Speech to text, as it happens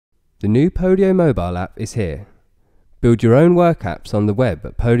The new Podio mobile app is here. Build your own work apps on the web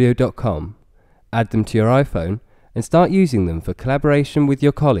at podio.com, add them to your iPhone, and start using them for collaboration with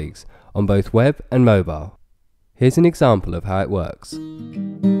your colleagues on both web and mobile. Here's an example of how it works.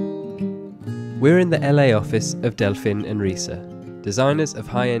 We're in the LA office of Delphine and Risa, designers of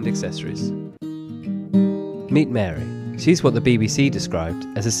high-end accessories. Meet Mary. She's what the BBC described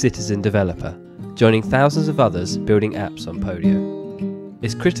as a citizen developer, joining thousands of others building apps on Podio.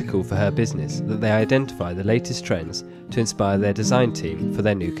 It's critical for her business that they identify the latest trends to inspire their design team for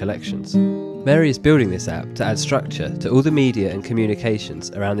their new collections. Mary is building this app to add structure to all the media and communications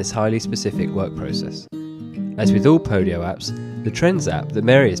around this highly specific work process. As with all Podio apps, the Trends app that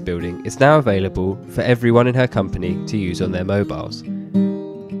Mary is building is now available for everyone in her company to use on their mobiles,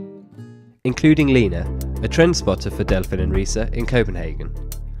 including Lena, a trend spotter for Delphine and Risa in Copenhagen.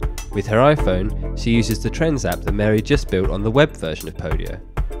 With her iPhone, she uses the Trends app that Mary just built on the web version of Podio.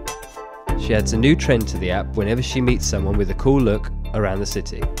 She adds a new trend to the app whenever she meets someone with a cool look around the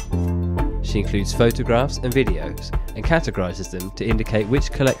city. She includes photographs and videos and categorizes them to indicate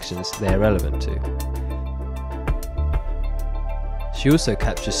which collections they are relevant to. She also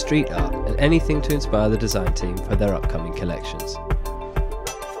captures street art and anything to inspire the design team for their upcoming collections.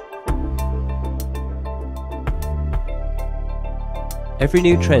 Every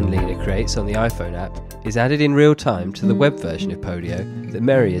new trend Lena creates on the iPhone app is added in real time to the web version of Podio that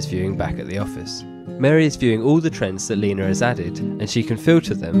Mary is viewing back at the office. Mary is viewing all the trends that Lena has added, and she can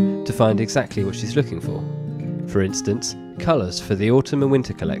filter them to find exactly what she's looking for. For instance, colours for the autumn and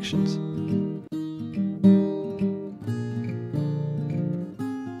winter collections.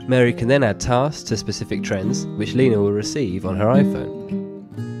 Mary can then add tasks to specific trends, which Lena will receive on her iPhone.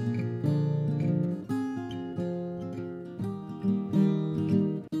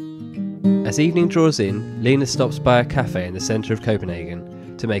 As evening draws in, Lena stops by a cafe in the centre of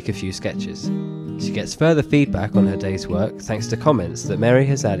Copenhagen to make a few sketches. She gets further feedback on her day's work thanks to comments that Mary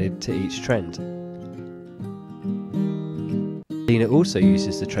has added to each trend. Lena also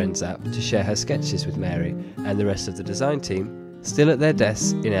uses the Trends app to share her sketches with Mary and the rest of the design team, still at their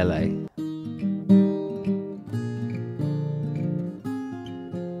desks in LA.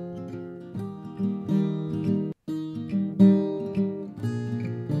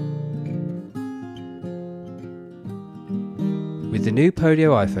 With the new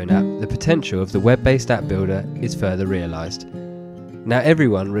Podio iPhone app, the potential of the web-based app builder is further realised. Now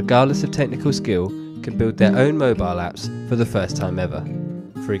everyone, regardless of technical skill, can build their own mobile apps for the first time ever.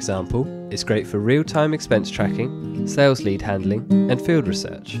 For example, it's great for real-time expense tracking, sales lead handling, and field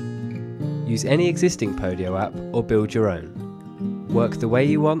research. Use any existing Podio app or build your own. Work the way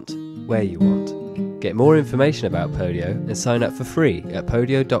you want, where you want. Get more information about Podio and sign up for free at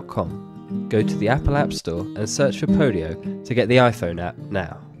podio.com. Go to the Apple App Store and search for Podio to get the iPhone app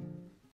now.